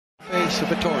Face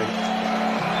Vittori.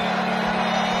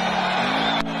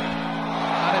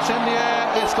 And it's in the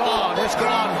air, it's gone,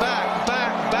 back,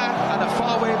 and a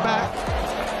far way back.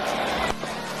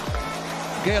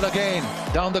 Gayle again,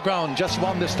 down the ground, just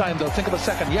one this time, they'll think of a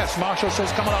second. Yes, Marshall says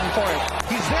come along for it.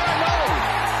 He's there, no!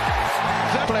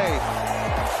 That play.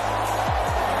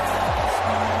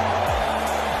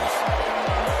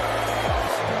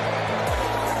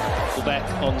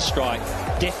 Back on strike,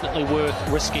 definitely worth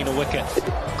risking a wicket.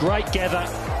 Great gather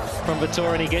from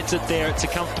Vittori, and he gets it there. It's a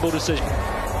comfortable decision.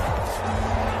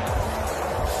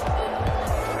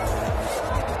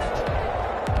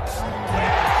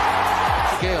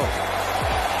 Gayle.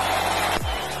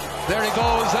 There he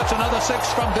goes. That's another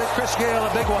six from Chris Gayle,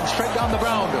 a big one, straight down the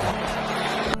ground.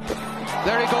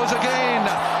 There he goes again.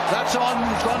 That's on,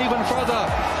 gone even further.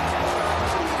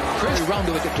 Chris round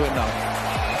the wicket to him now.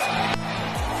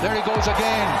 There he goes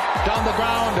again, down the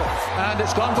ground, and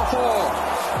it's gone for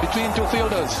four between two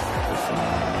fielders.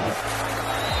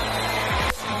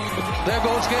 There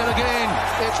goes Gayle again.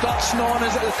 It's got Snow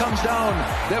as it comes down.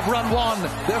 They've run one,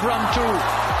 they've run two.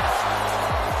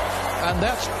 And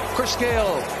that's Chris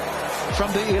Gayle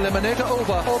from the eliminator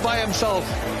over, all by himself.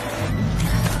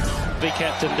 Be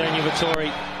captain Daniel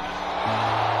Vittori,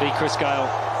 be Chris Gayle,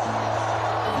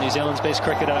 New Zealand's best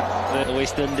cricketer, the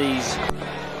West Indies'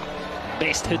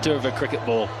 best hitter of a cricket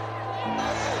ball.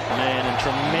 Man in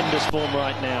tremendous form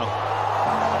right now.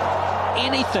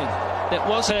 Anything that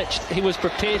was hitched, he was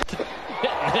prepared to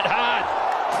hit hard.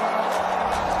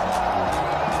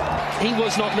 He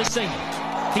was not missing.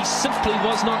 He simply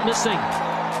was not missing.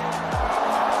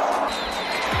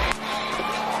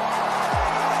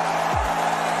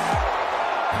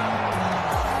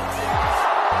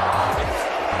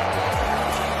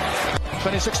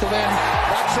 .26 to win.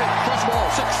 That's it. First ball,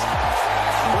 six.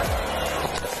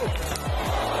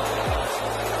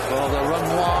 Well, they run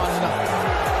one.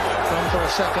 Run for a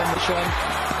second. And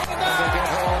they get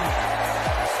home.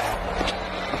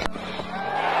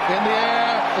 In the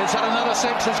air. Is that another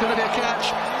six? There's going to be a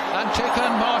catch. And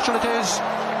taken. Marshall it is.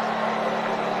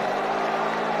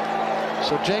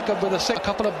 So Jacob with a six. A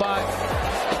couple of by.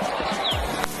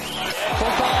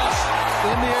 Full toss.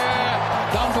 In the air.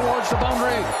 Down towards the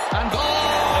boundary. And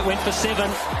gone. It went for seven.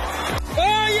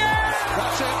 Oh, yeah!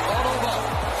 That's it. All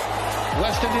over.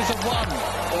 West Indies have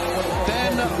won.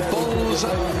 Then bowls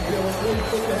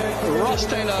Ross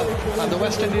Taylor, and the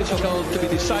West Indies are to be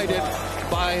decided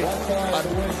by an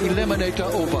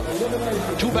eliminator over.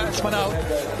 Two batsmen out.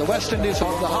 The West Indies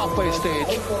on the halfway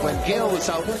stage. When Gayle was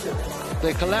out,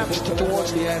 they collapsed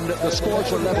towards the end. The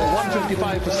scores were level,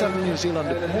 155 for 7 New Zealand,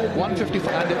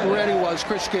 155, and it really was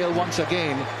Chris Gayle once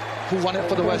again who won it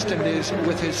for the West Indies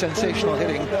with his sensational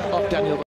hitting of Daniel.